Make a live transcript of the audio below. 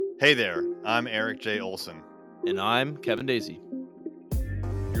Hey there, I'm Eric J. Olson. And I'm Kevin Daisy.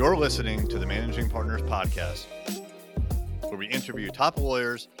 You're listening to the Managing Partners Podcast, where we interview top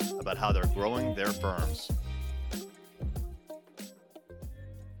lawyers about how they're growing their firms.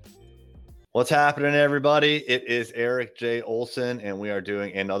 What's happening, everybody? It is Eric J. Olson, and we are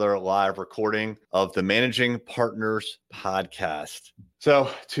doing another live recording of the Managing Partners Podcast. So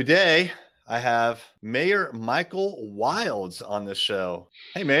today, I have Mayor Michael Wilds on the show.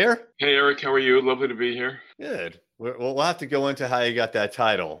 Hey, Mayor. Hey, Eric. How are you? Lovely to be here. Good. We'll have to go into how you got that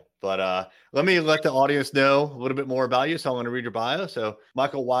title, but let the audience know a little bit more about you. So I'm going to read your bio. So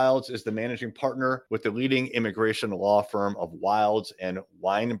Michael Wilds is the managing partner with the leading immigration law firm of Wilds and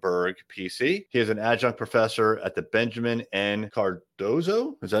Weinberg, PC. He is an adjunct professor at the Benjamin N.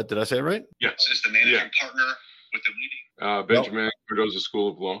 Cardozo. Did I say it right? Yes. Is the managing partner with the leading Benjamin Cardozo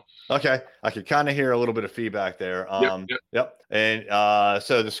School of Law. Okay. I could kind of hear a little bit of feedback there. Yep. And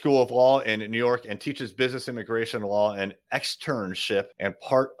so the School of Law in New York, and teaches business immigration law and externship and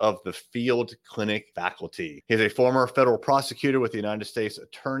part of the field clinic faculty. He's a former federal prosecutor with the United States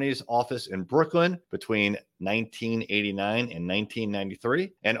Attorney's Office in Brooklyn between 1989 and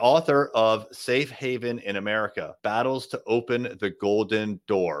 1993, and author of Safe Haven in America, Battles to Open the Golden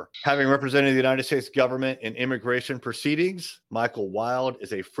Door. Having represented the United States government in immigration proceedings, Michael Wild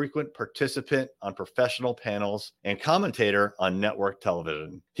is a frequent participant on professional panels and commentator on network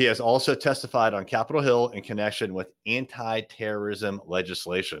television. He has also testified on Capitol Hill in connection with anti-terrorism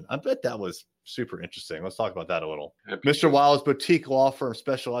legislation. I bet that was super interesting. Let's talk about that a little. Mr. Wild's boutique law firm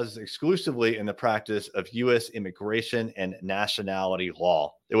specializes exclusively in the practice of U.S. immigration and nationality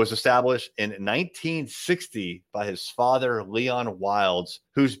law. It was established in 1960 by his father, Leon Wilds,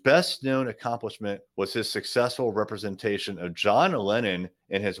 whose best known accomplishment was his successful representation of John Lennon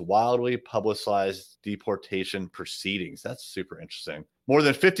in his wildly publicized deportation proceedings. That's super interesting. More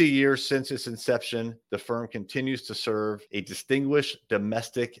than 50 years since its inception, the firm continues to serve a distinguished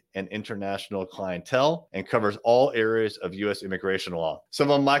domestic and international clientele and covers all areas of U.S. immigration law.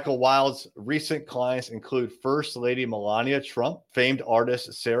 Some of Michael Wild's recent clients include First Lady Melania Trump, famed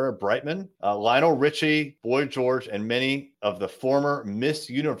artist Sarah Brightman, Lionel Richie, Boy George, and many of the former Miss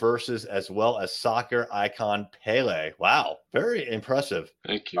Universes, as well as soccer icon Pele. Wow, very impressive.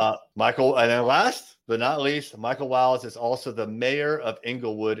 Thank you. Michael, and then last but not least, Michael Wilds is also the mayor of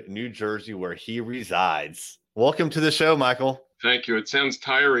Englewood, New Jersey, where he resides. Welcome to the show, Michael. Thank you. It sounds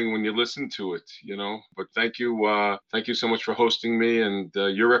tiring when you listen to it, but thank you. Thank you so much for hosting me, and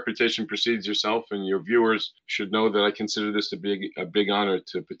your reputation precedes yourself, and your viewers should know that I consider this to be a big honor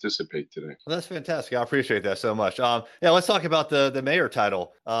to participate today. Well, that's fantastic. I appreciate that so much. Let's talk about the mayor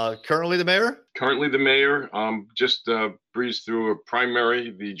title. Currently the mayor? Currently the mayor. Just breezed through a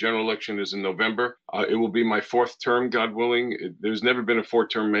primary. The general election is in November. It will be my fourth term, God willing. There's never been a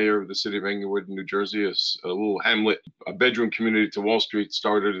four-term mayor of the city of Englewood, New Jersey. It's a little hamlet, a bedroom community to Wall Street,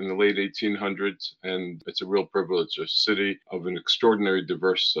 started in the late 1800s, and it's a real privilege. A city of an extraordinary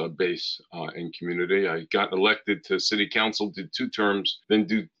diverse base and community. I got elected to city council, did 2 terms, then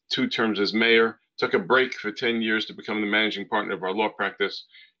do 2 terms as mayor, took a break for 10 years to become the managing partner of our law practice,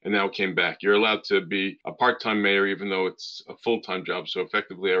 and now came back. You're allowed to be a part-time mayor, even though it's a full-time job. So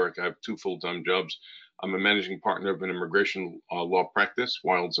effectively, Eric, I have 2 full-time jobs. I'm a managing partner of an immigration law practice,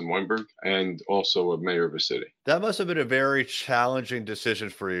 Wilds and Weinberg, and also a mayor of a city. That must have been a very challenging decision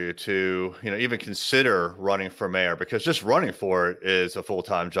for you to, even consider running for mayor, because just running for it is a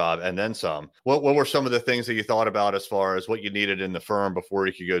full-time job and then some. What were some of the things that you thought about as far as what you needed in the firm before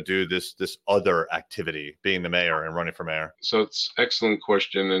you could go do this other activity, being the mayor and running for mayor? So it's an excellent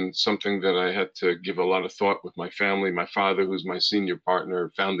question, and something that I had to give a lot of thought with my family. My father, who's my senior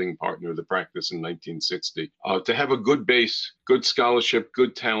partner, founding partner of the practice in 1960. To have a good base, good scholarship,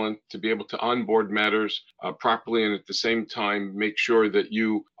 good talent, to be able to onboard matters properly, and at the same time make sure that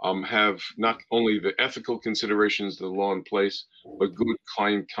you have not only the ethical considerations of the law in place, but good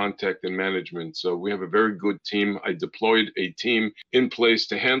client contact and management. So we have a very good team. I deployed a team in place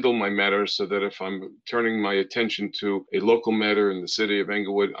to handle my matters, so that if I'm turning my attention to a local matter in the city of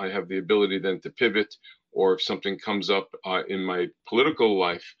Englewood, I have the ability then to pivot, or if something comes up in my political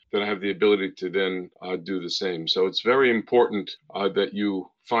life, then I have the ability to then do the same. So it's very important that you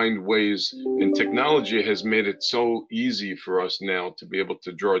find ways, and technology has made it so easy for us now to be able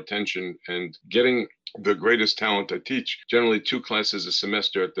to draw attention, and getting the greatest talent. I teach generally 2 classes a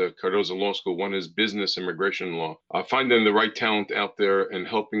semester at the Cardozo Law School. One is business immigration law. Finding the right talent out there and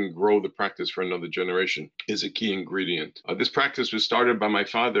helping grow the practice for another generation is a key ingredient. This practice was started by my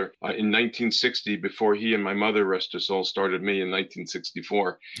father in 1960 before he and my mother, rest her soul, started me in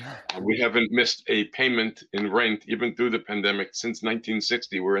 1964. We haven't missed a payment in rent even through the pandemic since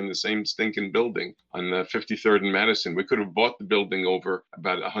 1960. We're in the same stinking building on 53rd and Madison. We could have bought the building over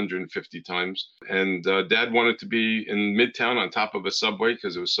about 150 times. And Dad wanted to be in Midtown on top of a subway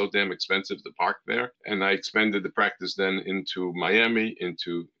because it was so damn expensive to park there. And I expanded the practice then into Miami,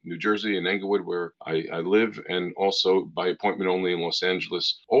 into New Jersey and Englewood, where I live, and also by appointment only in Los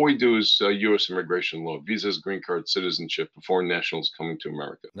Angeles. All we do is U.S. immigration law, visas, green card, citizenship for foreign nationals coming to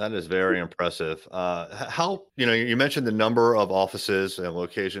America. That is very impressive. How, you mentioned the number of offices and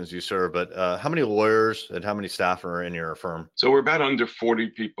locations you serve, but how many lawyers and how many staff are in your firm? So we're about under 40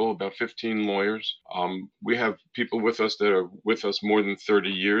 people, about 15 lawyers. We have people with us that are with us more than 30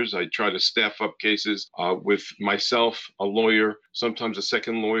 years. I try to staff up cases with myself, a lawyer, sometimes a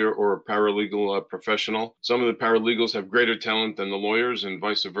second lawyer or a paralegal professional. Some of the paralegals have greater talent than the lawyers and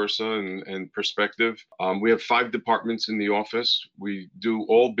vice versa and perspective. We have 5 departments in the office. We do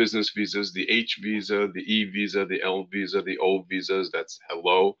all business visas, the H visa, the E visa, the L visa, the O visas, that's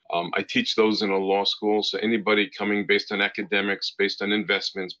hello. I teach those in a law school. So anybody coming based on academics, based on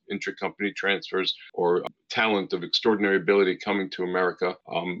investments, intercompany transfers, or talent of extraordinary ability coming to America.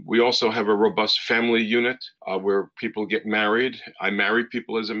 We also have a robust family unit where people get married. I marry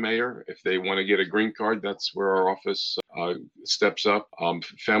people as a mayor. If they want to get a green card, that's where our office steps up.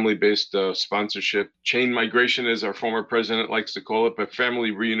 Family-based sponsorship, chain migration, as our former president likes to call it, but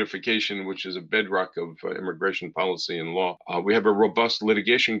family reunification, which is a bedrock of immigration policy and law. We have a robust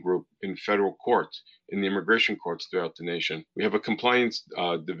litigation group in federal court, in the immigration courts throughout the nation. We have a compliance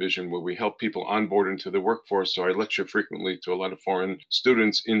division where we help people onboard into the workforce. So I lecture frequently to a lot of foreign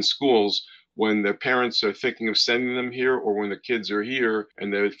students in schools when their parents are thinking of sending them here, or when the kids are here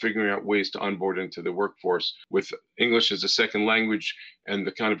and they're figuring out ways to onboard into the workforce. With English as a second language and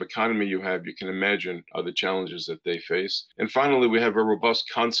the kind of economy you have, you can imagine the challenges that they face. And finally, we have a robust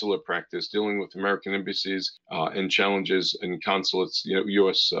consular practice dealing with American embassies and challenges in consulates,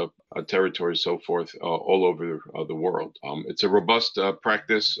 U.S. Territories, so forth, all over the world. It's a robust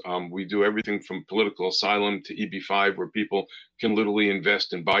practice. We do everything from political asylum to EB-5, where people can literally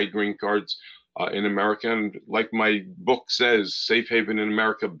invest and buy green cards in America. And like my book says, Safe Haven in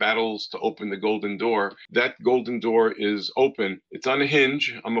America battles to open the golden door. That golden door is open. It's on a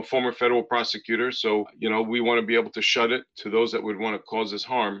hinge. I'm a former federal prosecutor, so we want to be able to shut it to those that would want to cause us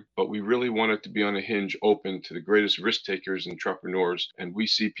harm, but we really want it to be on a hinge, open to the greatest risk takers and entrepreneurs. And we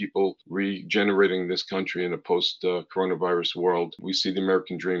see people regenerating this country in a post-coronavirus world. We see the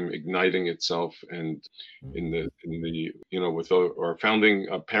American dream igniting itself, and with our founding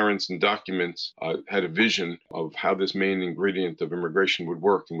parents and documents, had a vision of how this main ingredient of immigration would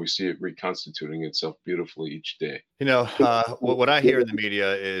work, and we see it reconstituting itself beautifully each day. What I hear in the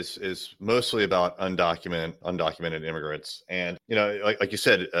media is mostly about undocumented immigrants, and like you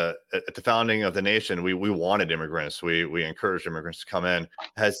said, at the founding of the nation, we wanted immigrants. We encouraged immigrants to come in.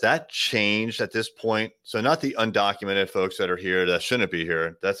 Has that changed at this point? So not the undocumented folks that are here that shouldn't be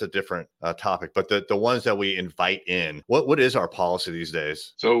here. That's a different topic. But the ones that we invite in, what is our policy these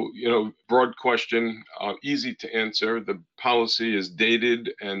days? So broad question, easy to answer. The policy is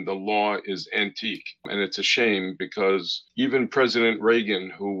dated and the law is antique. And it's a shame because even President Reagan,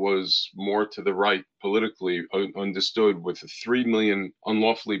 who was more to the right politically, understood with 3 million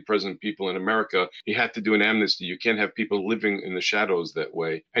unlawfully present people in America, he had to do an amnesty. You can't have people living in the shadows that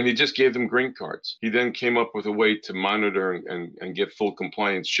way. And he just gave them green cards. He then came up with a way to monitor and get full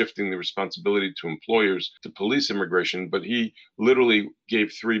compliance, shifting the responsibility to employers to police immigration. But he literally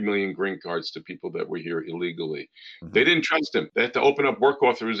gave 3 million green cards to people that were here illegally. Mm-hmm. They didn't trust him. They had to open up work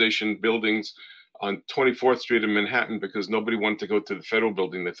authorization buildings on 24th Street in Manhattan because nobody wanted to go to the federal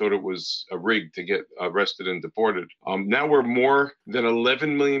building. They thought it was a rig to get arrested and deported. Now we're more than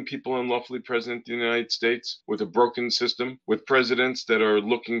 11 million people unlawfully present in the United States with a broken system, with presidents that are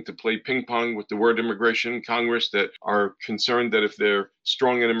looking to play ping pong with the word immigration, Congress that are concerned that if they're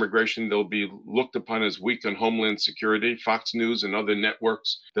strong in immigration, they'll be looked upon as weak on homeland security, Fox News and other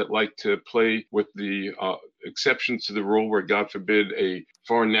networks that like to play with the exceptions to the rule where, God forbid, a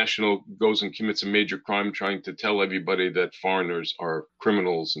foreign national goes and commits a major crime trying to tell everybody that foreigners are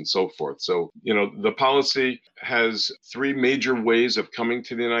criminals and so forth. So, the policy has three major ways of coming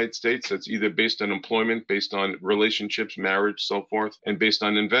to the United States. That's either based on employment, based on relationships, marriage, so forth, and based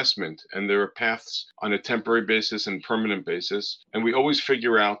on investment. And there are paths on a temporary basis and permanent basis. And we always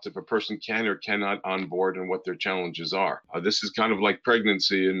figure out if a person can or cannot onboard and what their challenges are. This is kind of like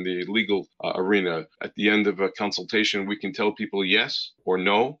pregnancy in the legal arena. At the end of a consultation, we can tell people yes or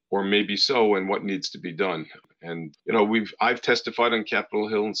no, or maybe so, and what needs to be done. And, I've testified on Capitol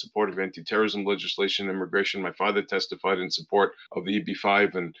Hill in support of anti-terrorism legislation, immigration. My father testified in support of the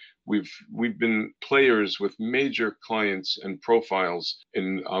EB-5, and we've been players with major clients and profiles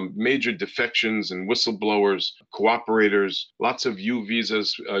in major defections and whistleblowers, cooperators, lots of U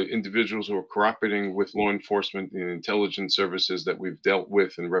visas, individuals who are cooperating with law enforcement and intelligence services that we've dealt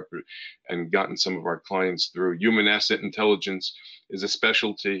with and gotten some of our clients through. Human asset intelligence is a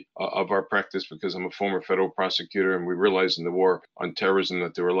specialty of our practice because I'm a former federal prosecutor, and we realized in the war on terrorism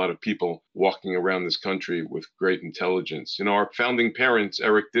that there were a lot of people walking around this country with great intelligence. Our founding parents,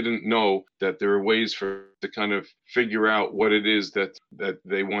 Eric, didn't know that there are ways to kind of figure out what it is that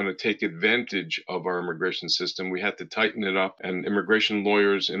they want to take advantage of our immigration system. We had to tighten it up, and immigration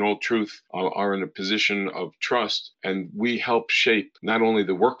lawyers, in all truth, are in a position of trust, and we help shape not only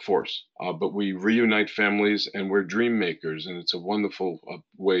the workforce, but we reunite families, and we're dream makers, and it's a wonderful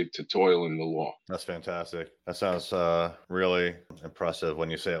way to toil in the law. That's fantastic. That sounds really impressive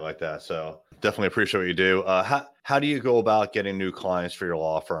when you say it like that. So definitely appreciate what you do. How do you go about getting new clients for your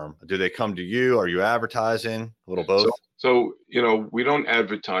law firm? Do they come to you? Are you advertising? A little both? So, we don't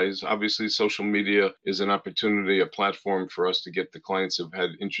advertise. Obviously, social media is an opportunity, a platform for us to get the clients who've had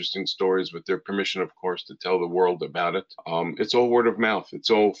interesting stories with their permission, of course, to tell the world about it. It's all word of mouth.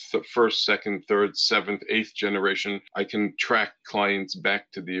 It's all first, second, third, seventh, eighth generation. I can track clients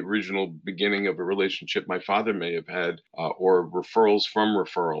back to the original beginning of a relationship my father may have had, or referrals from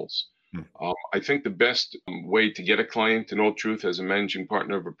referrals. I think the best way to get a client, in all truth, as a managing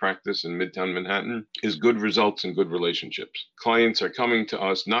partner of a practice in Midtown Manhattan, is good results and good relationships. Clients are coming to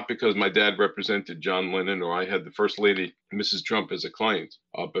us not because my dad represented John Lennon or I had the First Lady, Mrs. Trump, as a client,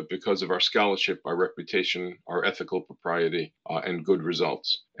 but because of our scholarship, our reputation, our ethical propriety, and good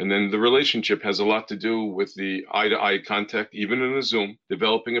results. And then the relationship has a lot to do with the eye-to-eye contact, even in a Zoom,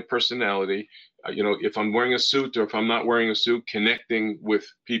 developing a personality. If I'm wearing a suit or if I'm not wearing a suit, connecting with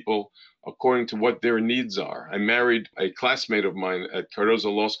people according to what their needs are. I married a classmate of mine at Cardozo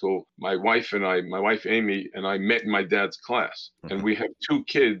Law School. My wife Amy, and I met in my dad's class. And we have two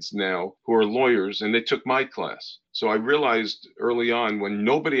kids now who are lawyers, and they took my class. So I realized early on, when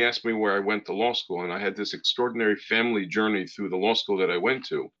nobody asked me where I went to law school, and I had this extraordinary family journey through the law school that I went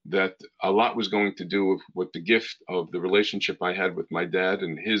to, that a lot was going to do with the gift of the relationship I had with my dad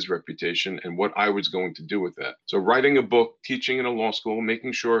and his reputation and what I was going to do with that. So writing a book, teaching in a law school,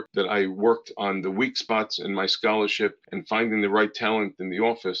 making sure that I worked on the weak spots in my scholarship and finding the right talent in the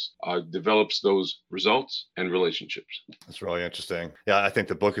office develops those results and relationships. That's really interesting. Yeah, I think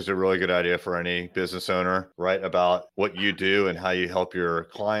the book is a really good idea for any business owner, right? About what you do and how you help your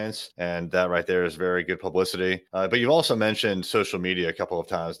clients. And that right there is very good publicity. But you've also mentioned social media a couple of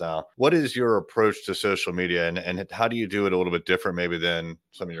times now. What is your approach to social media, and how do you do it a little bit different maybe than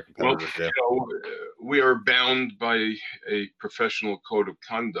some of your competitors do? We are bound by a professional code of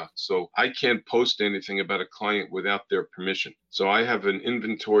conduct. So I can't post anything about a client without their permission. So I have an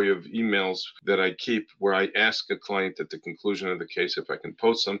inventory of emails that I keep where I ask a client at the conclusion of the case if I can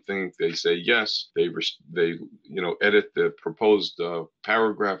post something. They say yes. They edit the proposed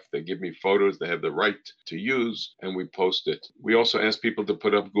paragraph. They give me photos they have the right to use, and we post it. We also ask people to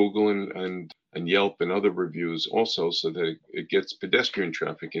put up Google and Yelp and other reviews also, so that it gets pedestrian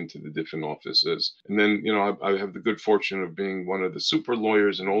traffic into the different offices. And then, I have the good fortune of being one of the super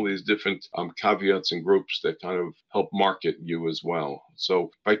lawyers and all these different caveats and groups that kind of help market you as well.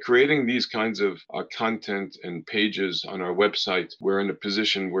 So by creating these kinds of content and pages on our website, we're in a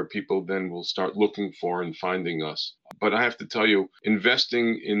position where people then will start looking for and finding us. But I have to tell you,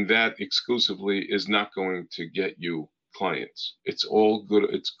 investing in that exclusively is not going to get you clients. It's all good.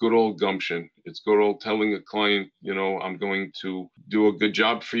 It's good old gumption. It's good old telling a client, I'm going to do a good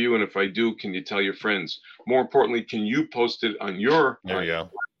job for you. And if I do, can you tell your friends? More importantly, can you post it on your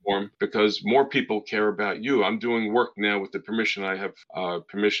platform? Because more people care about you. I'm doing work now with the permission. I have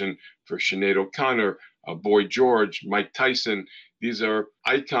permission for Sinead O'Connor, Boy George, Mike Tyson, These are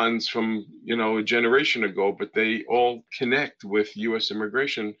icons from, a generation ago, but they all connect with U.S.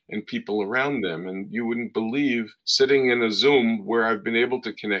 immigration and people around them. And you wouldn't believe sitting in a Zoom where I've been able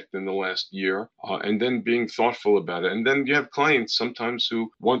to connect in the last year, and then being thoughtful about it. And then you have clients sometimes who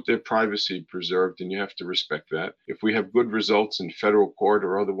want their privacy preserved, and you have to respect that. If we have good results in federal court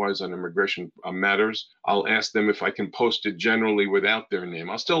or otherwise on immigration matters, I'll ask them if I can post it generally without their name.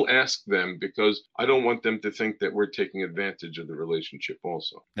 I'll still ask them because I don't want them to think that we're taking advantage of the relationship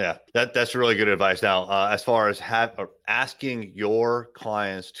also. Yeah, that's really good advice. Now, as far as asking your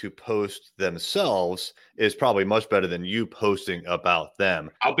clients to post themselves is probably much better than you posting about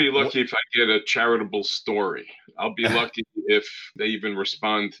them. I'll be lucky if I get a charitable story. I'll be lucky if they even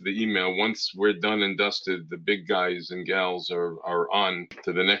respond to the email. Once we're done and dusted, the big guys and gals are on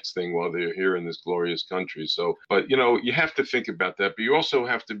to the next thing while they're here in this glorious country. So, but you have to think about that, but you also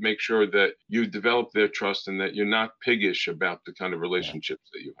have to make sure that you develop their trust and that you're not piggish about the kind of relationships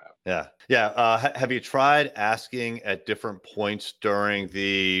that you have. Yeah. Have you tried asking at different points during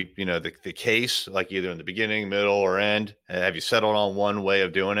the case, like either in the beginning, middle, or end? Have you settled on one way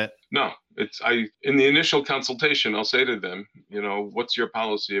of doing it? No, in the initial consultation, I'll say to them, what's your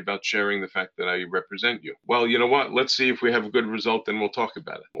policy about sharing the fact that I represent you? Well, you know what? Let's see if we have a good result, then we'll talk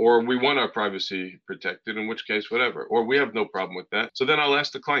about it. Or we want our privacy protected, in which case, whatever. Or we have no problem with that. So then I'll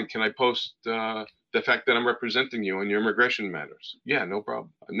ask the client, can I post the fact that I'm representing you in your immigration matters? Yeah, no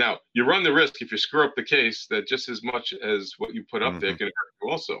problem. Now, you run the risk if you screw up the case that just as much as what you put up there can hurt you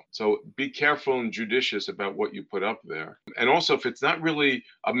also. So be careful and judicious about what you put up there. And also, if it's not really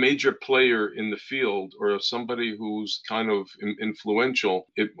a major player in the field or somebody who's kind of influential,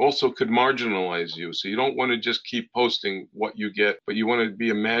 it also could marginalize you. So you don't want to just keep posting what you get, but you want to be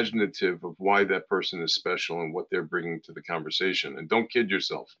imaginative of why that person is special and what they're bringing to the conversation. And don't kid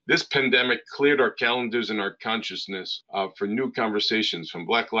yourself. This pandemic cleared our calendars and our consciousness for new conversations from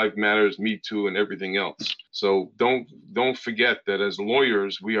Black Lives Matters, Me Too, and everything else. So don't forget that as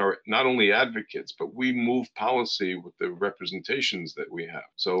lawyers, we are not only advocates, but we move policy with the representations that we have.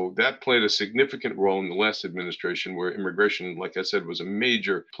 So that played a significant role in the last administration where immigration, like I said, was a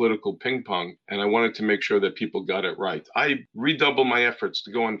major political ping pong. And I wanted to make sure that people got it right. I redouble my efforts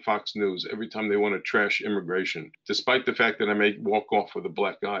to go on Fox News every time they want to trash immigration, despite the fact that I may walk off with a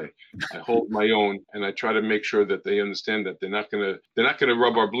black eye. I hold my own, and I try to make sure that they understand that they're not gonna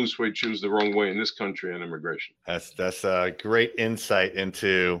rub our blue suede shoes the wrong way in this country on immigration. That's a great insight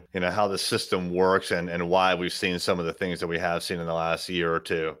into how the system works and why we've seen some of the things that we have seen in the last year or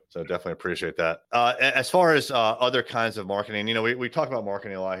two. So definitely appreciate that. As far as other kinds of marketing, we talk about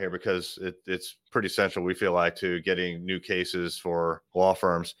marketing a lot here because it's pretty central, we feel like, to getting new cases for law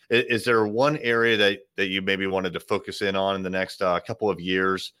firms. Is there one area that you maybe wanted to focus in on in the next couple of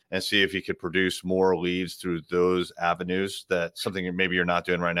years and see if you could produce more leads through those avenues? That something maybe you're not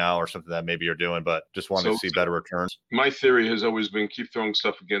doing right now, or something that maybe you're doing but just want to see better returns? My theory has always been keep throwing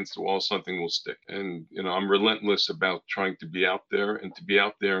stuff against the wall, something will stick. And I'm relentless about trying to be out there and to be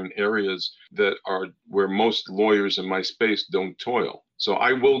out there in areas that are where most lawyers in my space don't toil. So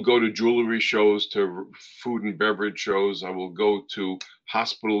I will go to jewelry shows, to food and beverage shows. I will go to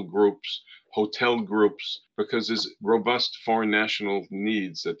hospital groups, hotel groups, because there's robust foreign national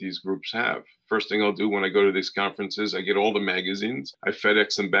needs that these groups have. First thing I'll do when I go to these conferences, I get all the magazines, I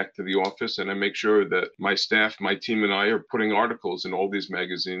FedEx them back to the office, and I make sure that my staff, my team, and I are putting articles in all these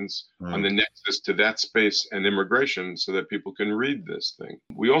magazines on the nexus to that space and immigration so that people can read this thing.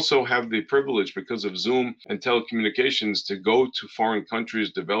 We also have the privilege, because of Zoom and telecommunications, to go to foreign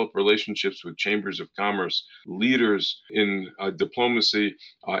countries, develop relationships with chambers of commerce, leaders in diplomacy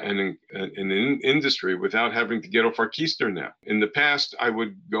and in industry without having to get off our keister now. In the past, I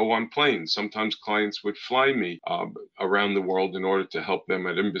would go on planes. Sometimes clients would fly me around the world in order to help them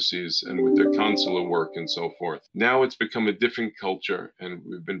at embassies and with their consular work and so forth. Now it's become a different culture, and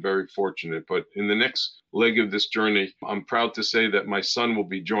we've been very fortunate. But in the next leg of this journey, I'm proud to say that my son will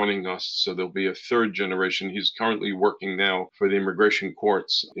be joining us. So there'll be a third generation. He's currently working now for the immigration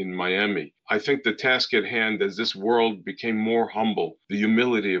courts in Miami. I think the task at hand, as this world became more humble, the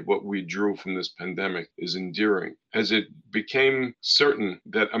humility of what we drew from this pandemic is endearing. As it became certain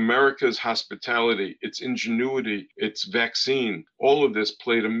that America's hospitality, its ingenuity, its vaccine, all of this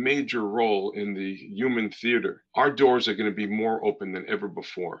played a major role in the human theater. Our doors are going to be more open than ever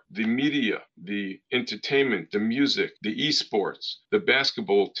before. The media, the entertainment, the music, the esports, the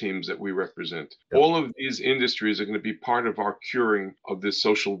basketball teams that we represent, all of these industries are going to be part of our curing of this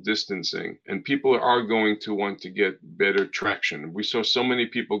social distancing. And people are going to want to get better traction. We saw so many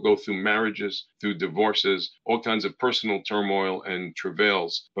people go through marriages, through divorces, all kinds of personal turmoil and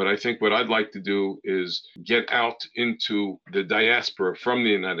travails. But I think what I'd like to do is get out into the diaspora from the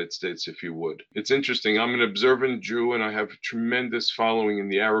United States, if you would. It's interesting. I'm an observant Jew, and I have a tremendous following in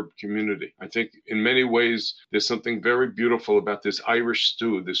the Arab community. I think in many ways, there's something very beautiful about this Irish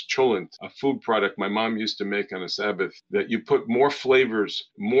stew, this cholent, a food product my mom used to make on a Sabbath, that you put more flavors,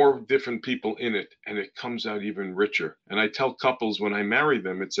 more different people in it, and it comes out even richer. And I tell couples when I marry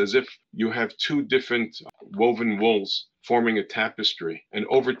them, it's as if you have two different woven wools forming a tapestry. And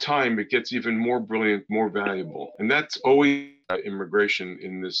over time, it gets even more brilliant, more valuable. And that's always immigration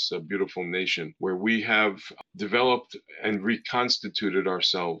in this beautiful nation, where we have developed and reconstituted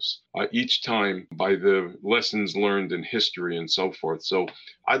ourselves each time by the lessons learned in history and so forth. So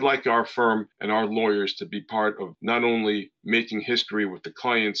I'd like our firm and our lawyers to be part of not only making history with the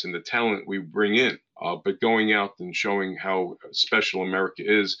clients and the talent we bring in, but going out and showing how special America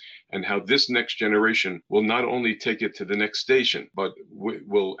is and how this next generation will not only take it to the next station, but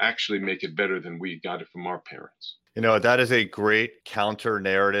will actually make it better than we got it from our parents. You know, that is a great counter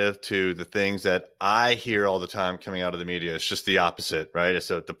narrative to the things that I hear all the time coming out of the media. It's just the opposite, right?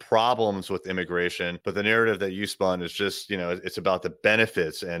 So the problems with immigration, but the narrative that you spun is just, you know, it's about the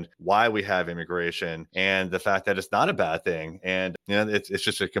benefits and why we have immigration and the fact that it's not a bad thing. And, you know, it's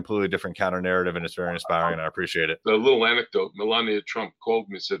just a completely different counter narrative, and it's very inspiring, and I appreciate it. A little anecdote, Melania Trump called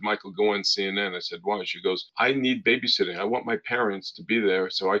me and said, Michael, go on CNN. I said, why? She goes, I need babysitting. I want my parents to be there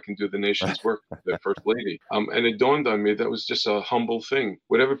so I can do the nation's work, the first lady. And it dawned on me that was just a humble thing.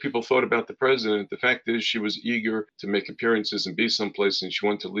 Whatever people thought about the president, the fact is she was eager to make appearances and be someplace, and she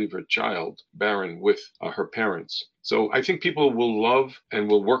wanted to leave her child barren with her parents. So I think people will love and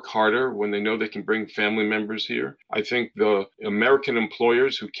will work harder when they know they can bring family members here. I think the American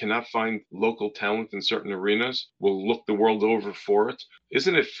employers who cannot find local talent in certain arenas will look the world over for it.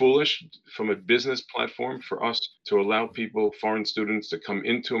 Isn't it foolish from a business platform for us to allow people, foreign students, to come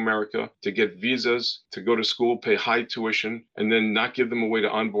into America, to get visas, to go to school, pay high tuition, and then not give them a way to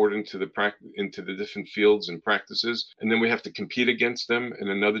onboard into the different fields and practices? And then we have to compete against them in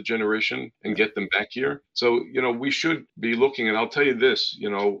another generation and get them back here. So, you know, we should be looking, and I'll tell you this, you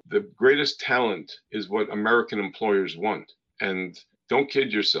know, the greatest talent is what American employers want. And don't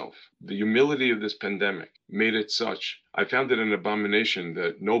kid yourself. The humility of this pandemic made it such. I found it an abomination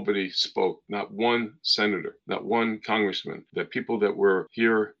that nobody spoke, not one senator, not one congressman, that people that were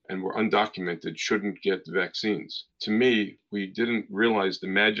here and were undocumented shouldn't get vaccines. To me, we didn't realize the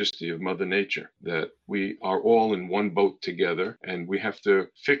majesty of Mother Nature, that we are all in one boat together, and we have to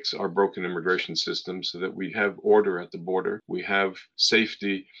fix our broken immigration system so that we have order at the border, we have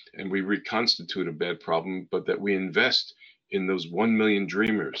safety, and we reconstitute a bad problem, but that we invest in those 1 million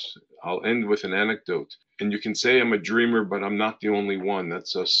dreamers. I'll end with an anecdote. And you can say I'm a dreamer, but I'm not the only one.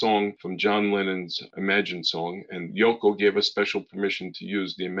 That's a song from John Lennon's Imagine song. And Yoko gave us special permission to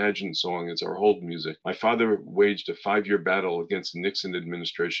use the Imagine song as our hold music. My father waged a 5-year battle against the Nixon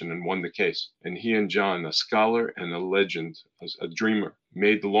administration and won the case. And he and John, a scholar and a legend, a dreamer,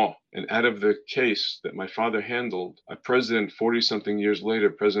 made the law. And out of the case that my father handled, a president 40-something years later,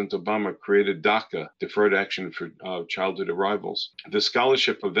 President Obama, created DACA, Deferred Action for Childhood Arrivals. The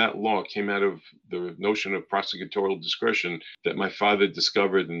scholarship of that law came out of the notion of prosecutorial discretion that my father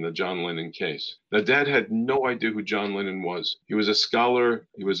discovered in the John Lennon case. Now, Dad had no idea who John Lennon was. He was a scholar.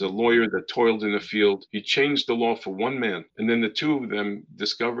 He was a lawyer that toiled in the field. He changed the law for one man. And then the two of them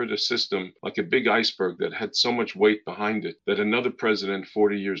discovered a system like a big iceberg that had so much weight behind it that another president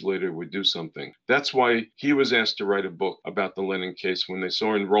 40 years later would do something. That's why he was asked to write a book about the Lennon case when they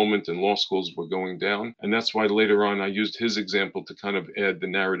saw enrollment in law schools were going down. And that's why later on I used his example to kind of add the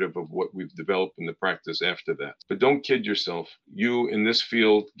narrative of what we've developed in the practice after that. But don't kid yourself. You in this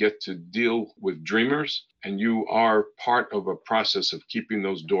field get to deal with dreamers, and you are part of a process of keeping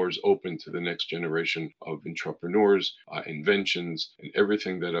those doors open to the next generation of entrepreneurs, inventions, and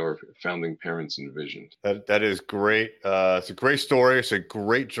everything that our founding parents envisioned. That is great. It's a great story. It's a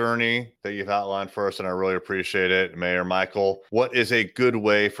great journey that you've outlined for us, and I really appreciate it. Mayor Michael, what is a good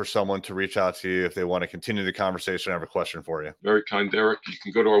way for someone to reach out to you if they want to continue the conversation? I have a question for you. Very kind, Derek. You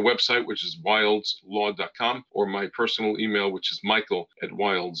can go to our website, which is wildslaw.com, or my personal email, which is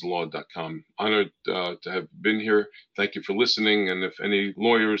michael@wildslaw.com. Honored to have been here. Thank you for listening. And if any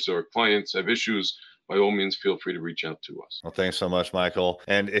lawyers or clients have issues by all means, feel free to reach out to us. Well, thanks so much, Michael.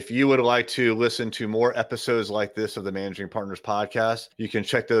 And if you would like to listen to more episodes like this of the Managing Partners podcast, you can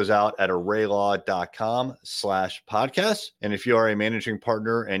check those out at arraylaw.com/podcast. And if you are a managing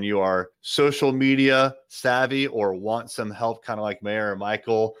partner and you are social media savvy or want some help, kind of like Mayor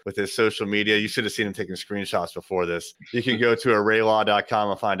Michael with his social media, you should have seen him taking screenshots before this. You can go to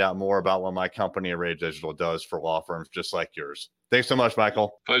arraylaw.com and find out more about what my company, Array Digital, does for law firms just like yours. Thanks so much,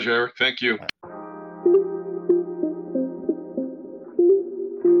 Michael. Pleasure, Eric. Thank you.